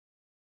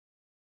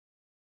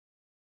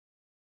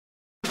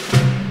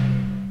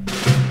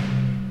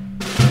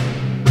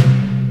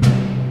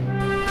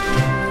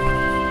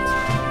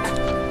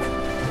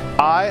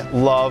I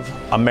love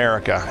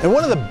America, and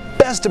one of the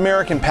best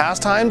American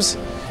pastimes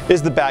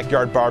is the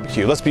backyard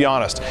barbecue. Let's be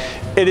honest,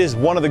 it is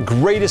one of the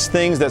greatest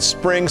things that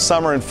spring,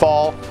 summer, and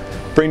fall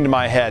bring to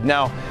my head.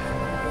 Now,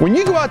 when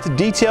you go out to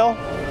detail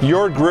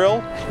your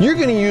grill, you're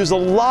going to use a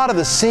lot of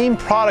the same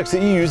products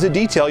that you use to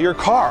detail your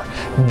car.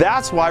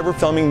 That's why we're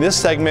filming this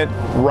segment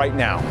right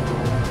now.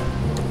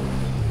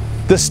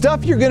 The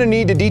stuff you're going to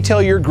need to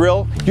detail your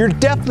grill, you're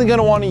definitely going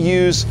to want to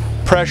use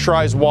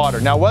pressurized water.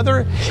 Now,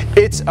 whether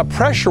it's a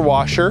pressure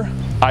washer,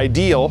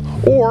 ideal,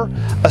 or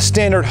a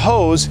standard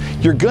hose,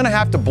 you're going to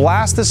have to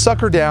blast this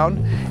sucker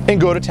down and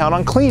go to town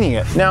on cleaning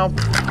it. Now,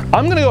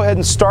 I'm going to go ahead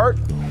and start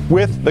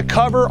with the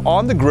cover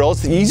on the grill.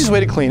 It's the easiest way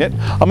to clean it.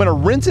 I'm going to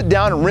rinse it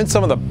down and rinse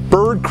some of the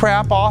bird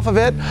crap off of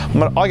it.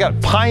 I got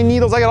pine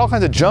needles, I got all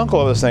kinds of junk all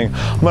over this thing.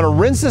 I'm going to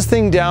rinse this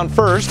thing down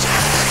first.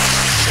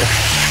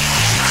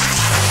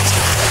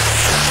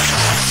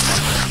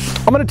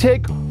 I'm going to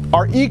take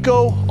our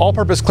Eco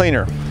all-purpose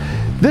cleaner.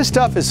 This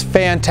stuff is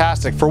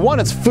fantastic. For one,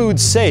 it's food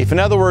safe. In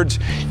other words,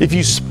 if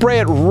you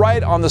spray it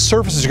right on the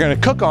surfaces you're going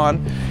to cook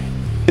on,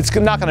 it's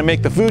not going to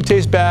make the food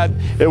taste bad.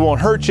 It won't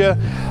hurt you.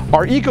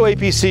 Our Eco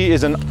APC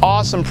is an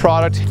awesome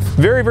product,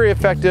 very, very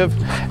effective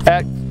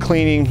at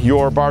cleaning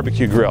your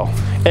barbecue grill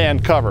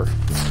and cover.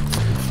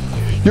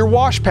 Your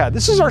wash pad.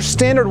 This is our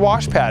standard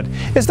wash pad.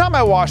 It's not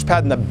my wash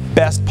pad in the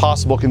best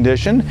possible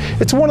condition.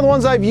 It's one of the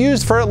ones I've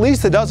used for at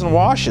least a dozen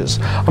washes.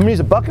 I'm going to use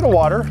a bucket of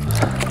water. I'm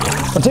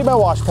going to take my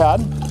wash pad.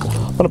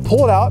 I'm going to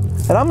pull it out,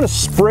 and I'm going to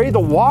spray the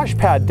wash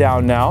pad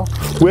down now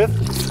with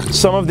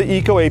some of the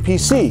Eco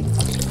APC.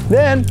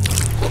 Then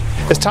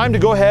it's time to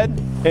go ahead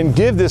and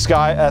give this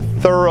guy a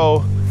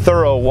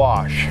thorough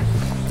wash.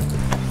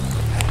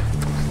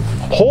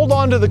 Hold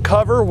on to the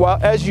cover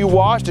as you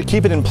wash to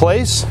keep it in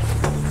place.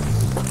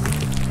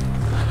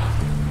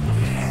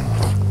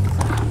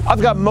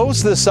 I've got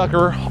most of this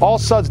sucker all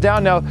suds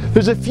down now.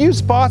 There's a few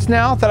spots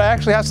now that I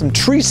actually have some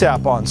tree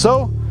sap on.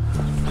 So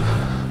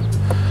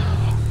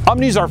I'm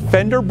gonna use our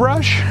fender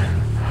brush,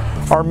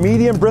 our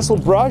medium bristle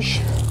brush,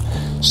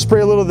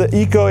 spray a little of the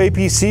Eco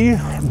APC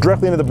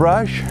directly into the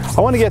brush.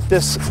 I wanna get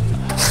this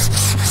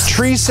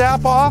tree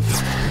sap off.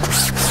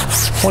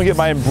 I wanna get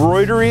my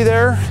embroidery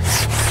there.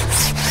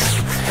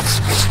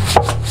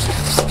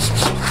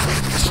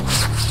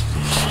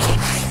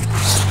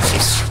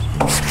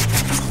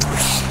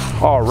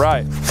 All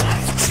right.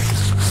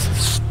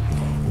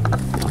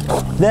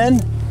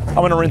 Then I'm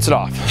going to rinse it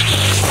off.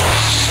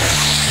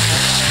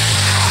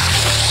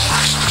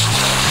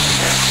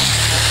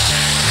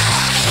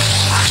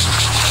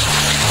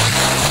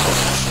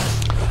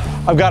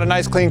 I've got a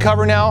nice clean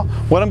cover now.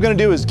 What I'm going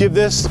to do is give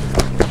this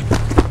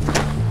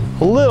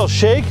a little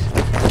shake,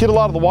 get a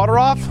lot of the water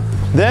off.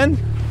 Then,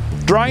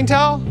 drying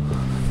towel,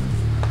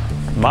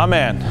 my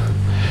man.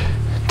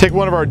 Take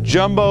one of our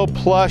jumbo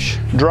plush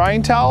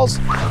drying towels.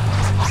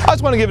 I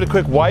just want to give it a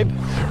quick wipe,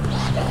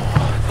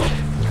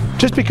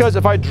 just because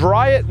if I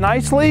dry it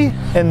nicely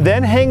and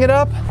then hang it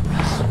up,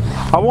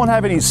 I won't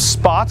have any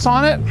spots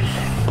on it.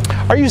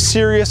 Are you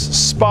serious?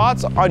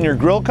 Spots on your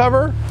grill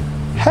cover?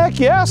 Heck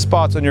yeah,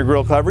 spots on your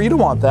grill cover. You don't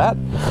want that.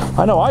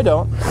 I know I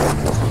don't.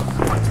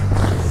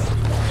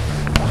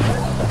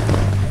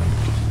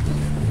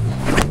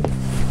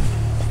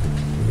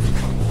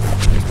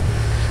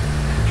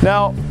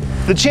 Now,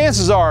 the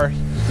chances are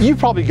you've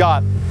probably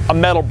got a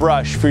metal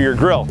brush for your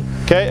grill.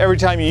 Okay, every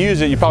time you use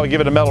it, you probably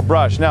give it a metal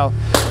brush. Now,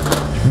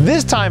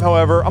 this time,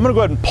 however, I'm going to go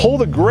ahead and pull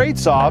the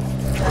grates off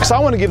because I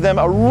want to give them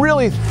a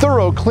really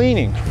thorough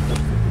cleaning.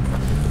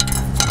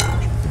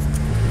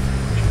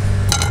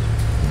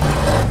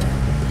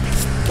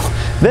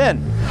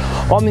 Then,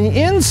 on the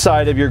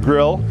inside of your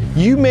grill,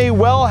 you may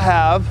well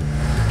have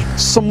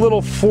some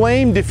little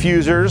flame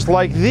diffusers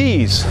like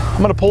these. I'm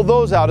going to pull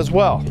those out as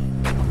well.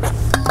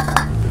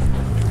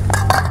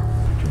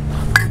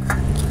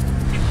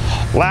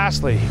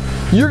 Lastly,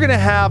 you're going to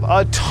have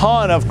a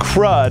ton of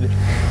crud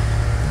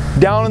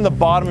down in the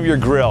bottom of your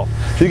grill.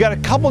 You've got a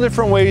couple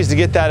different ways to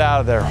get that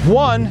out of there.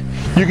 One,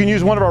 you can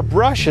use one of our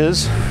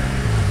brushes,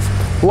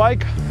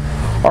 like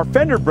our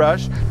fender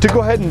brush, to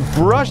go ahead and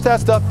brush that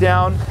stuff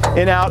down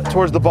and out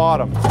towards the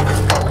bottom.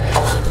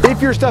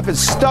 If your stuff is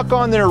stuck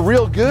on there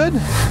real good,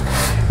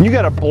 and you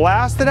got to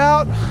blast it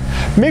out,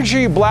 make sure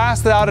you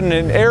blast it out in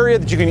an area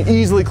that you can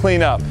easily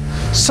clean up.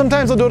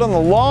 Sometimes I'll do it on the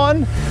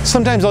lawn,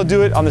 sometimes I'll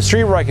do it on the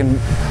street where I can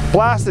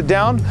blast it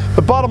down.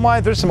 But bottom line,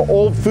 if there's some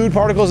old food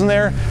particles in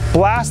there,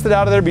 blast it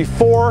out of there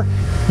before.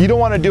 You don't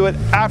want to do it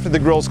after the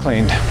grill's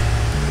cleaned.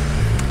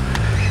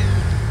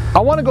 I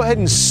want to go ahead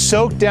and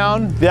soak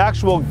down the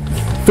actual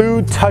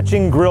food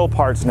touching grill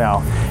parts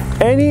now.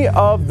 Any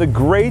of the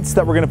grates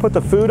that we're going to put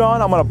the food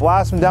on, I'm going to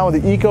blast them down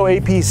with the Eco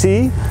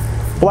APC.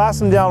 Blast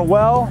them down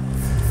well.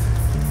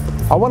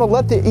 I want to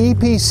let the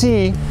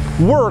EPC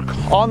work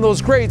on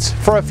those grates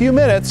for a few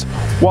minutes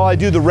while I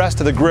do the rest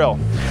of the grill.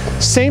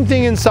 Same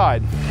thing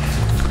inside.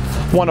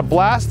 Want to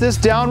blast this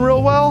down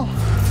real well.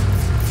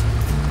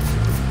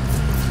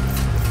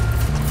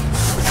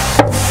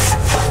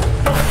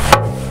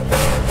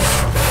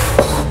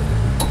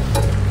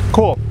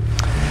 Cool.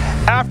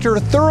 After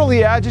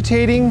thoroughly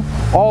agitating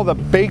all the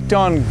baked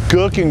on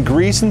gook and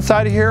grease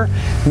inside of here,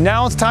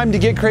 now it's time to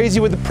get crazy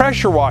with the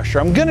pressure washer.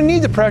 I'm gonna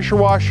need the pressure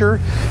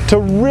washer to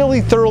really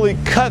thoroughly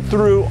cut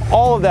through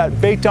all of that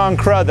baked on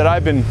crud that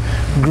I've been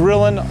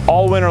grilling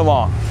all winter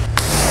long.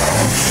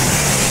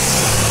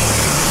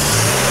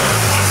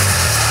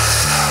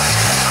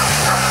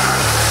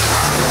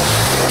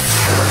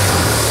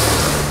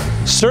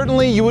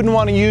 Certainly you wouldn't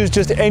want to use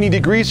just any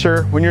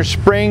degreaser when you're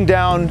spraying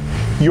down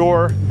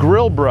your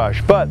grill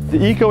brush, but the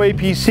Eco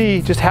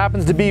APC just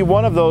happens to be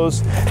one of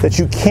those that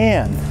you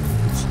can.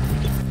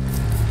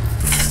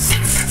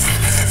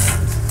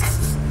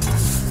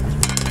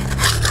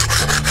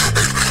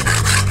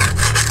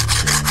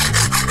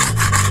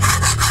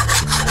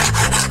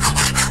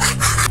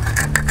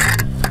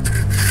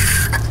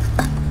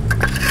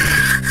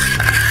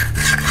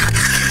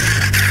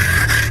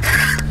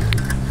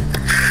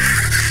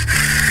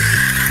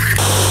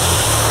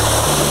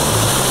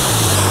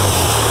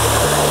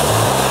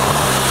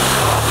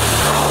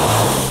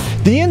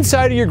 The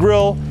inside of your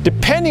grill,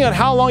 depending on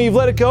how long you've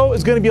let it go,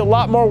 is going to be a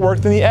lot more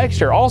work than the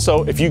exterior.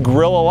 Also, if you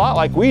grill a lot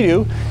like we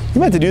do, you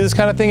might have to do this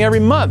kind of thing every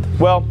month.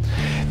 Well,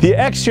 the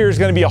exterior is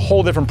going to be a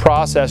whole different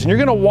process, and you're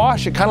going to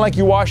wash it kind of like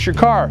you wash your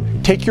car.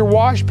 Take your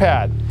wash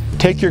pad,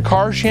 take your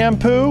car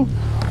shampoo,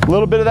 a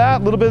little bit of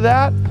that,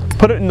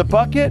 put it in the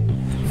bucket,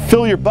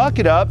 fill your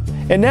bucket up,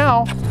 and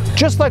now,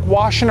 just like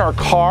washing our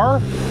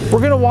car, we're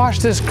going to wash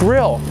this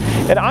grill.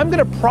 And I'm going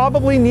to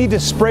probably need to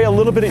spray a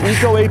little bit of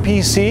Eco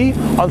APC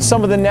on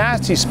some of the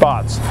nasty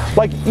spots.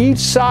 Like each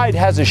side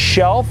has a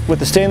shelf with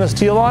the stainless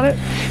steel on it.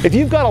 If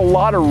you've got a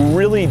lot of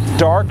really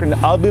dark and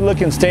ugly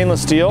looking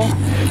stainless steel,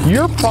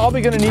 you're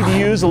probably going to need to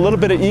use a little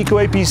bit of Eco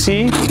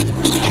APC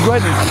to go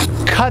ahead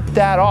and cut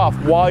that off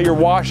while you're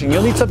washing.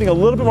 You'll need something a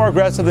little bit more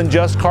aggressive than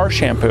just car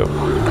shampoo.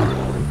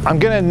 I'm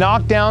going to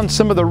knock down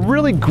some of the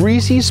really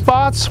greasy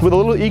spots with a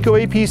little Eco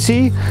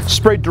APC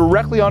sprayed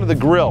directly onto the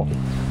grill.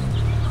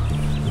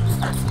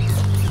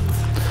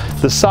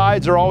 The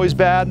sides are always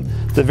bad.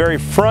 The very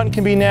front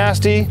can be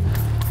nasty.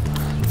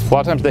 A lot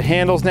of times the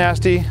handle's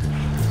nasty.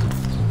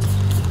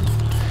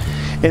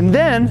 And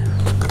then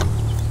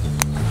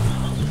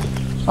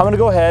I'm going to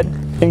go ahead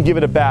and give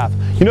it a bath.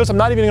 You notice I'm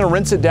not even going to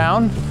rinse it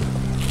down.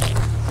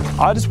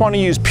 I just want to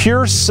use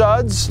pure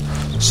suds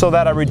so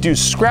that I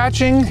reduce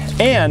scratching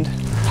and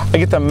I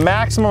get the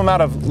maximum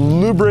amount of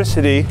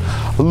lubricity,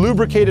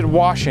 lubricated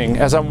washing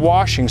as I'm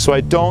washing, so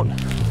I don't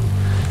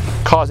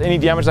cause any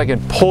damage. I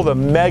can pull the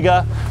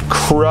mega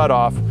crud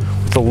off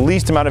with the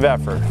least amount of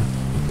effort.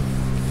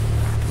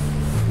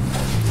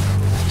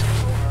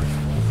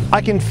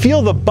 I can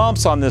feel the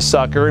bumps on this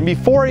sucker, and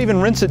before I even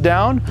rinse it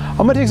down, I'm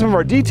gonna take some of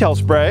our detail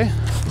spray.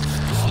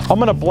 I'm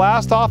gonna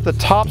blast off the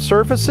top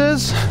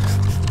surfaces.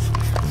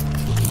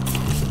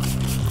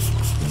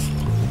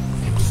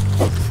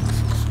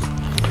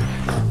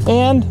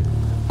 And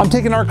I'm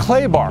taking our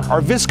clay bar,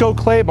 our Visco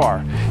clay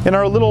bar, in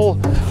our little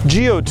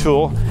Geo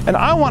tool, and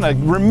I want to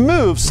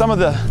remove some of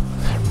the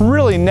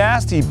really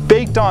nasty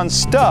baked on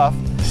stuff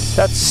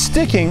that's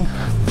sticking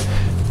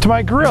to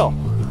my grill.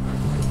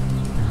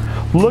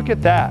 Look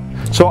at that.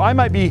 So I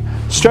might be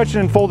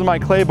stretching and folding my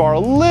clay bar a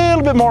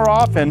little bit more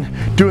often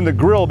doing the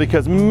grill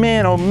because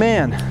man, oh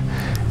man,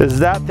 is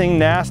that thing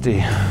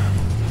nasty.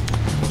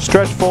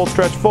 Stretch, fold,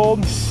 stretch,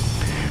 fold.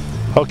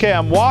 Okay,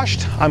 I'm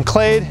washed, I'm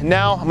clayed,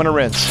 now I'm gonna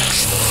rinse.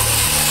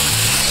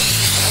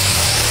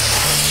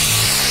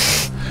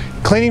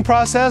 Cleaning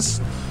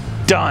process,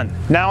 done.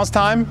 Now it's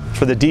time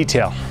for the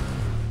detail.